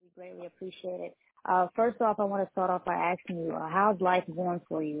Greatly appreciate it. First off, I want to start off by asking you, how's life going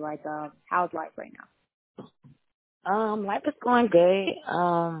for you? Like, how's life right now? Life is going good.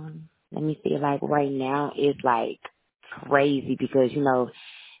 Let me see, like right now it's like crazy because,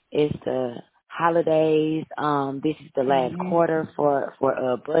 it's the holidays. This is the last Hmm. quarter for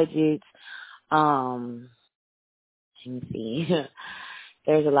budgets. Um, let me see.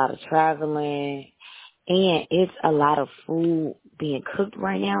 There's a lot of traveling and it's a lot of food being cooked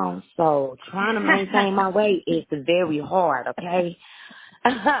right now. So trying to maintain my weight is very hard, okay?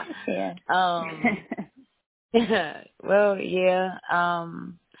 Yeah. um, well, yeah.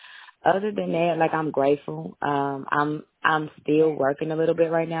 Other than that, like I'm grateful. I'm still Yeah. working a little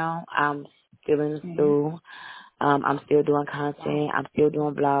bit right now. I'm still in the Hmm. school. I'm still doing Wow. content. I'm still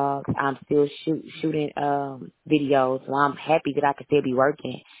doing vlogs. I'm still shooting videos. So I'm happy that I can still be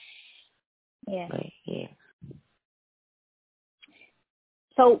working. Yeah. But yeah.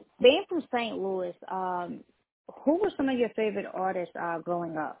 So, being from St. Louis, who were some of your favorite artists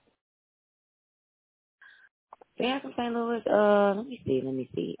growing up? Yeah, from St. Louis, let me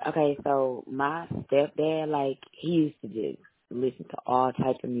see. Okay, so my stepdad, like, he used to just listen to all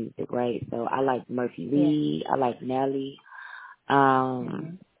types of music, right? So I like Murphy Yeah. Lee, I like Nelly,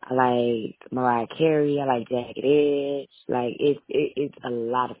 Hmm. I like Mariah Carey. I like Jagged Edge. Like it's a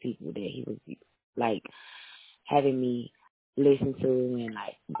lot of people that he was like having me listen to and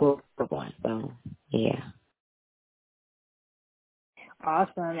like go on. So yeah.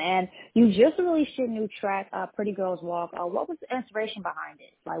 Awesome. And you just released your new track, Pretty Girls Walk. What was the inspiration behind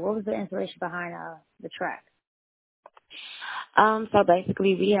it? Like, what was the inspiration behind the track? So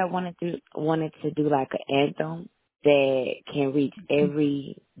basically, we had wanted to do like an anthem that can reach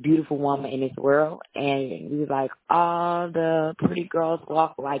every beautiful woman in this world, and we was like, all the pretty girls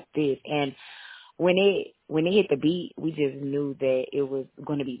walk like this, and when it hit the beat, we just knew that it was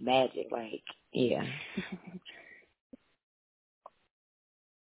going to be magic. Like, yeah.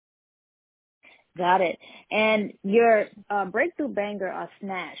 Got it. And your breakthrough banger,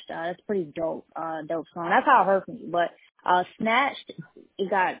 Snatched, that's pretty dope, dope song. That's how I heard from you. But Snatched,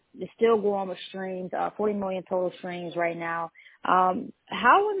 it's still going with streams, 40 million total streams right now. How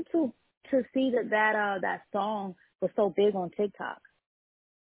was it to see that song was so big on TikTok?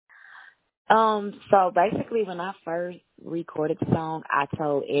 So basically when I first recorded the song, I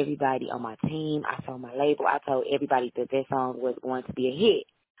told everybody on my team, I told my label, I told everybody that this song was going to be a hit.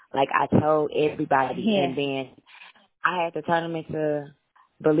 Like I told everybody, Yeah. and then I had to turn them into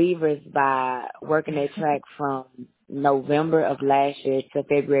believers by working that track from November of last year to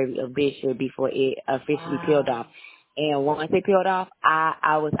February of this year before it officially peeled off. Wow. And once it peeled off,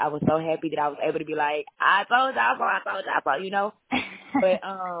 I was so happy that I was able to be like, I told y'all so, I told y'all so, But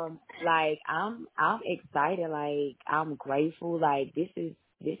like I'm excited, like I'm grateful, like this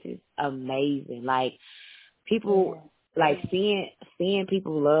is amazing. Like Yeah. people like seeing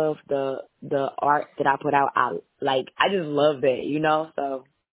people love the art that I put out. I just love that. So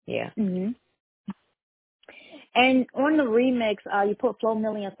yeah. Mhm. And on the remix, you put Flo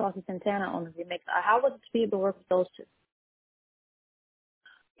Milli and Saucy Santana on the remix. How was it to be able to work with those two?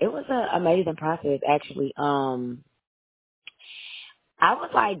 It was an amazing process actually. I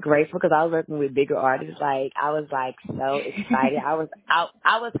was like grateful because I was working with bigger artists. Like I was like so excited. I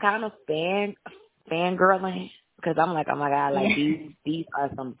was kind of fangirling because I'm like, oh my god, like Yeah. these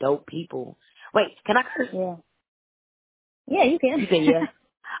are some dope people. Wait, can I curse? Yeah. Yeah, you You can. said yeah.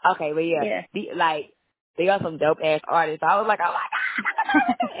 Okay, but yeah, Yeah. they are some dope ass artists. I was like, oh my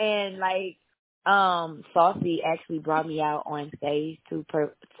god, and like Saucy actually brought me out on stage to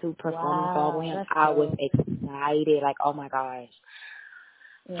perform the song with Wow, him. that's I was dope. excited, like oh my gosh.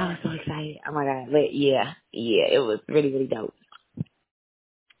 I Yeah. was so excited. Oh my god. But yeah, it was really, really dope.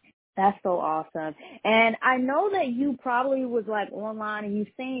 That's so awesome. And I know that you probably was like online and you've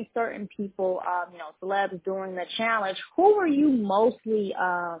seen certain people, celebs doing the challenge. Who were you mostly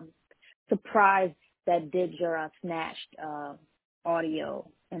surprised that did your snatched audio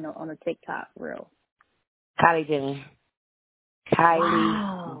on the TikTok reel? Kylie Jenner. Kylie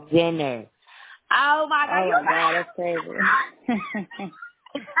Wow. Jenner. Oh my god, Oh you my God, that's crazy.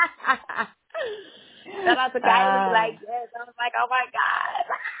 Shout out to Kylie. Ah, Like, yes, I was like, oh my god.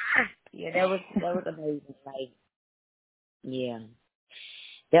 Yeah, that was amazing. Like, yeah.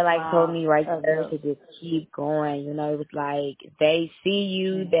 They like told wow. me right That's there to dope. just keep going. It was like they see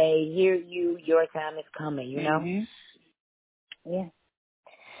you, Mm. they hear you, your time is coming. Mhm. Yeah.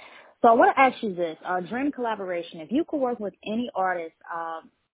 So I want to ask you this: dream collaboration. If you could work with any artist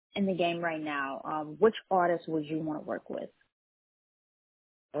in the game right now, which artist would you want to work with?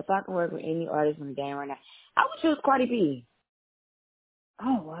 If I could work with any artist in the game right now, I would choose Cardi B.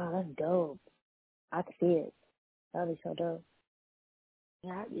 Oh wow, that's dope. I can see it. That'd be so dope.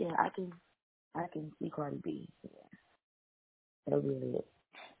 Yeah, I can see Cardi B. Yeah, it'll be lit.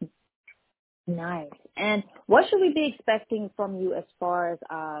 Nice. And what should we be expecting from you as far as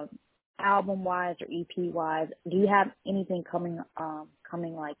album wise or EP wise? Do you have anything coming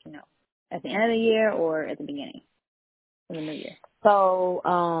like, at the end of the year or at the beginning of the new year? So,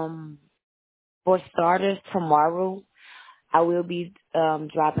 for starters, tomorrow I will be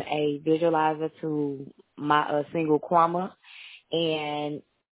dropping a visualizer to my single Karma, and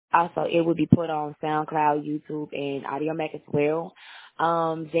also it will be put on SoundCloud, YouTube, and AudioMac as well.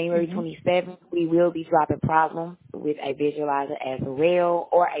 January 27th, we will be dropping Problems with a visualizer as well,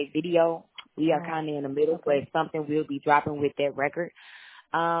 or a video. We are kind of in the middle, but something we'll be dropping with that record.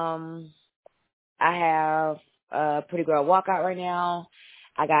 I have Pretty Girl Walkout right now.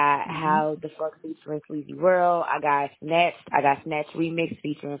 I got How the Fuck featuring Sleazy World. I got Snatched Remix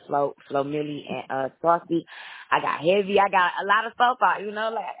featuring Flo Millie and Saucy. I got Heavy. I got a lot of stuff out,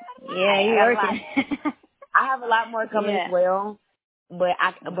 Yeah, you working. I have a lot more coming as well. But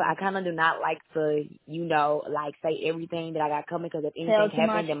I kind of do not like to, say everything that I got coming, because if anything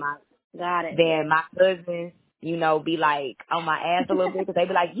happens, then my cousins, be like on my ass a little bit, because they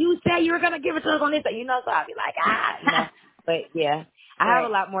be like, you said you were going to give it to us on this, so I'll be like, But yeah, I have a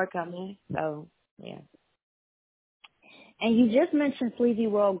lot more coming, so yeah. And you just mentioned Sleazy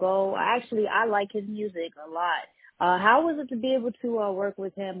World Gold. Actually, I like his music a lot. How was it to be able to work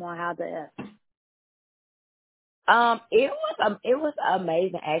with him on How the F? It was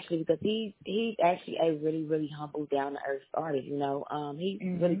amazing actually, because he's actually a really, really humble, down to earth artist, he's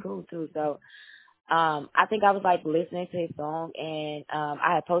really cool too. So I think I was like listening to his song, and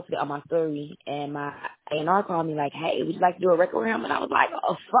I had posted it on my story, and my A&R called me like, hey, would you like to do a record with him? And I was like,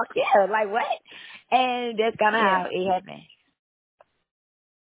 oh fuck yeah, like what? And that's kind of how it happened.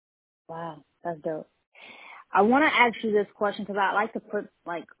 Wow, that's dope. I want to ask you this question because I like to put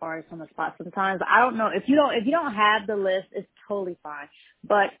like artists on the spot sometimes. I don't know if you don't have the list, it's totally fine.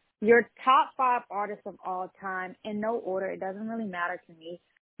 But your top 5 artists of all time, in no order, it doesn't really matter to me.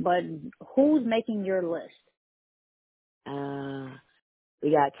 But who's making your list?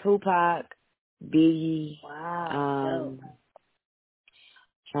 We got Tupac, Biggie. Wow.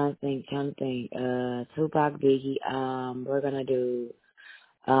 Trying to think. Tupac, Biggie. We're gonna do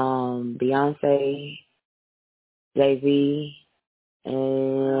Beyonce, Jay-Z,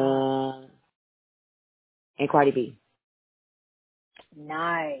 and Cardi B.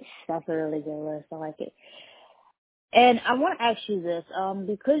 Nice. That's a really good list. I like it. And I want to ask you this,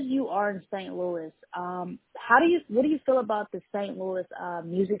 because you are in St. Louis, what do you feel about the St. Louis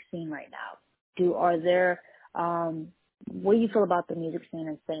music scene right now? What do you feel about the music scene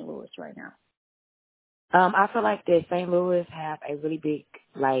in St. Louis right now? I feel like that St. Louis have a really big,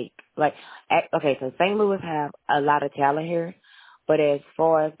 so St. Louis have a lot of talent here, but as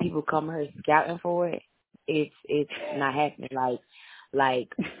far as people coming here scouting for it, it's not happening.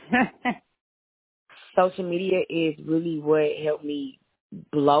 Like social media is really what helped me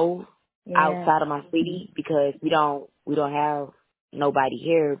blow outside of my city, because we don't have nobody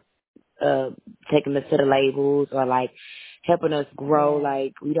here taking us to the labels or like helping us grow.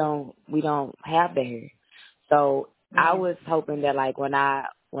 Like we don't have that here. So I was hoping that like when I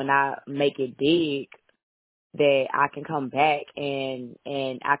make it big, that I can come back and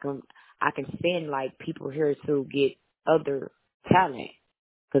I can send like people here to get other talent,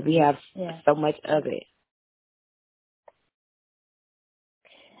 because we have so much of it.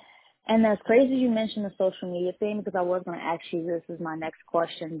 And that's crazy you mentioned the social media thing, because I was going to ask you this as my next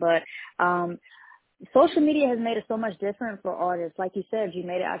question. But social media has made it so much different for artists. Like you said, you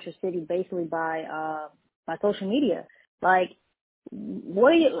made it out your city basically by social media. Like,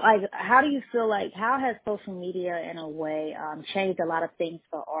 how do you feel like, how has social media in a way changed a lot of things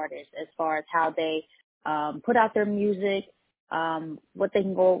for artists as far as how they put out their music, what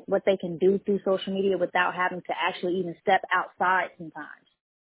they can do through social media without having to actually even step outside sometimes?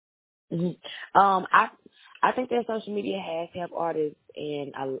 I think that social media has helped artists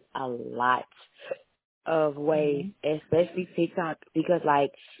in a lot of ways, especially TikTok, because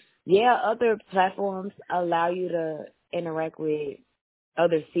other platforms allow you to interact with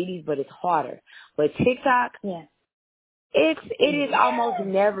other cities, but it's harder. But TikTok, it is almost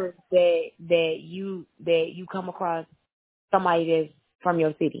never that you come across somebody that's from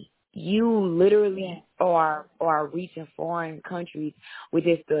your city. You literally are reaching foreign countries with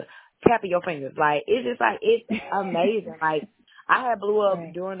just the tap of your fingers. Like, it's just like, it's amazing. Like, I had blew up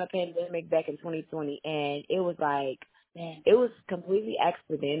during the pandemic back in 2020, and it was like, it was completely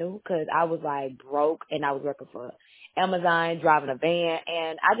accidental, because I was like broke and I was working for Amazon, driving a van,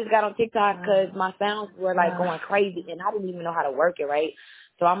 and I just got on TikTok because my sounds were like going crazy, and I didn't even know how to work it, right?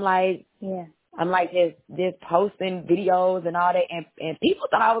 So I'm like just posting videos and all that, and people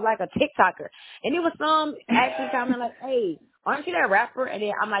thought I was like a TikToker, and there was some actually commenting like, "Hey, aren't you that rapper?" And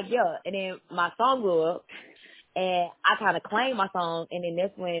then I'm like, "Yeah," and then my song blew up. And I kind of claimed my song, and then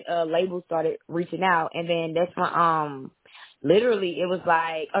that's when labels started reaching out, and then that's when literally it was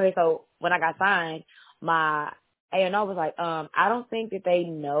like, okay, so when I got signed, my A&O was like, I don't think that they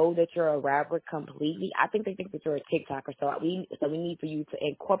know that you're a rapper completely. I think they think that you're a TikToker, so we need for you to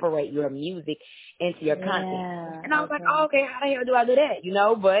incorporate your music into your content. And I was like, oh, okay, how the hell do I do that? You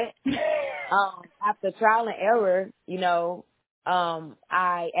know, but after trial and error, you know,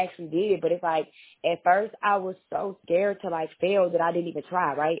 I actually did it, but it's like, at first I was so scared to like fail that I didn't even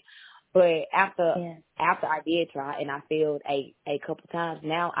try, right? But after I did try and I failed a couple times,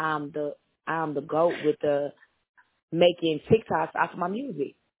 now I'm the GOAT with the making TikToks off of my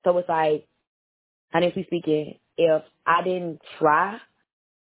music. So it's like, honestly speaking, if I didn't try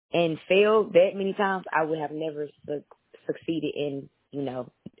and fail that many times, I would have never succeeded in, you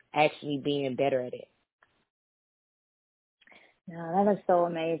know, actually being better at it. No, that is so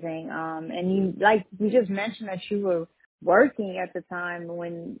amazing. And you just mentioned that you were working at the time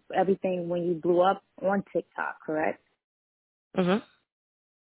when you blew up on TikTok, correct? Mhm.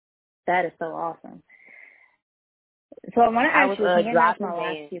 That is so awesome. So I want to ask you, I'm going to ask my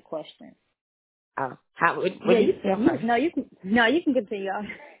last few questions. Oh, what did you say? No, you can continue.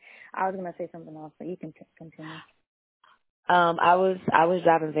 I was going to say something else, but you can continue. I was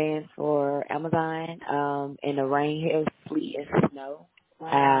driving vans for Amazon, in the rain, hail, sleet, and snow.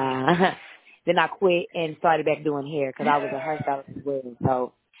 Then I quit and started back doing hair because I was a hairstylist as well.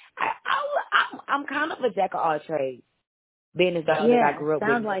 So I'm kind of a jack of all trades, being as though that I grew up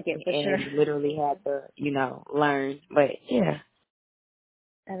with like it, for and sure. literally had to, you know, learn. But yeah.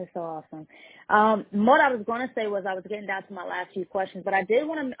 That is so awesome. What I was going to say was I was getting down to my last few questions, but I did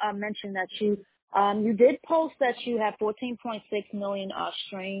want to mention that you did post that you have 14.6 million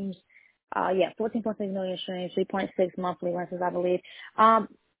streams. 14.6 million streams, 3.6 monthly listens, I believe.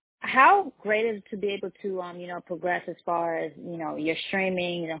 How great is it to be able to, progress as far as, your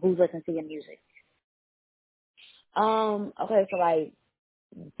streaming, who's listening to your music? Okay, so like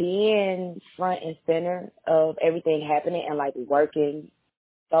being front and center of everything happening and like working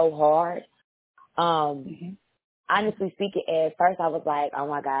so hard. Honestly speaking, at first I was like, oh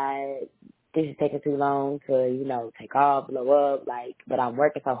my God, this is taking too long to, you know, take off, blow up, like, but I'm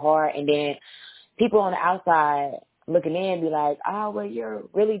working so hard. And then people on the outside looking in be like, oh, well, you're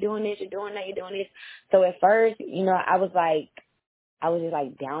really doing this, you're doing that, you're doing this. So at first, you know, I was just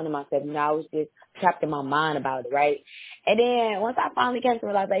like down in myself, you know, I was just trapped in my mind about it, right? And then once I finally came to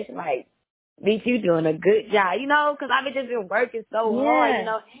realization, like, bitch, you doing a good job, you know, because I've just been working so hard, you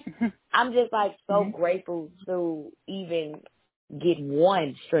know. I'm just like so grateful to even get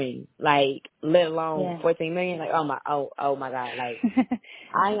one stream, like let alone 14 million. Like oh my God, like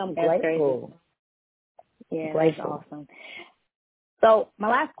I am grateful. Crazy. Yeah, grateful. That's awesome. So my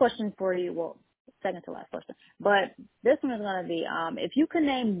last question for you, well, second to last question, but this one is going to be, if you could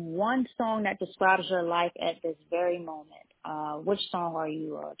name one song that describes your life at this very moment, which song are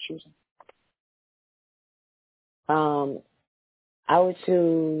you choosing? I would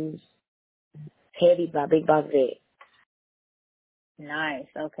choose Heavy by Big Boss Vet. Nice.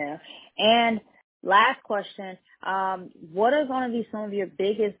 Okay. And last question, what are going to be some of your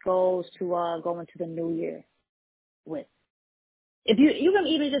biggest goals to go into the new year with? If you can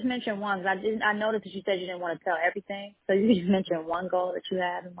even just mention one, because I noticed that you said you didn't want to tell everything, so you can just mention one goal that you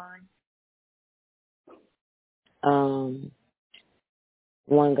have in mind.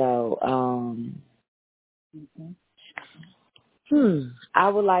 One goal. I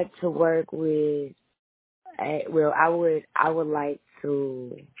would like to work with. Well, I would like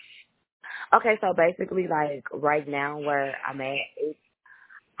to. Okay, so basically, like right now where I'm at,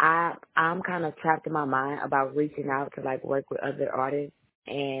 I'm kind of trapped in my mind about reaching out to like work with other artists,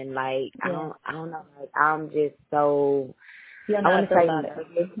 and like I don't know, like I'm just so. I want to say nervous.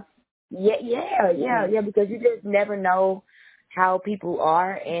 Yeah, because you just never know how people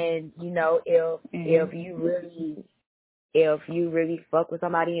are, and you know if you really fuck with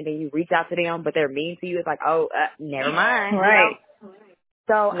somebody and then you reach out to them, but they're mean to you, it's like, oh, never mind, right? You know?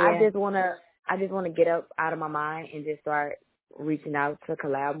 So I just wanna get up out of my mind and just start reaching out to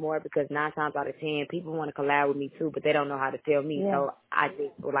collab more, because 9 times out of 10 people want to collab with me too, but they don't know how to tell me. So I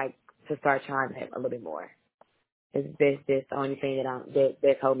just would like to start trying that a little bit more. That's the only thing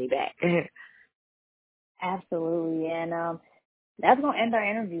that's holding me back. Absolutely, and that's gonna end our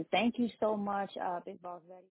interview. Thank you so much, Big Boss Betty.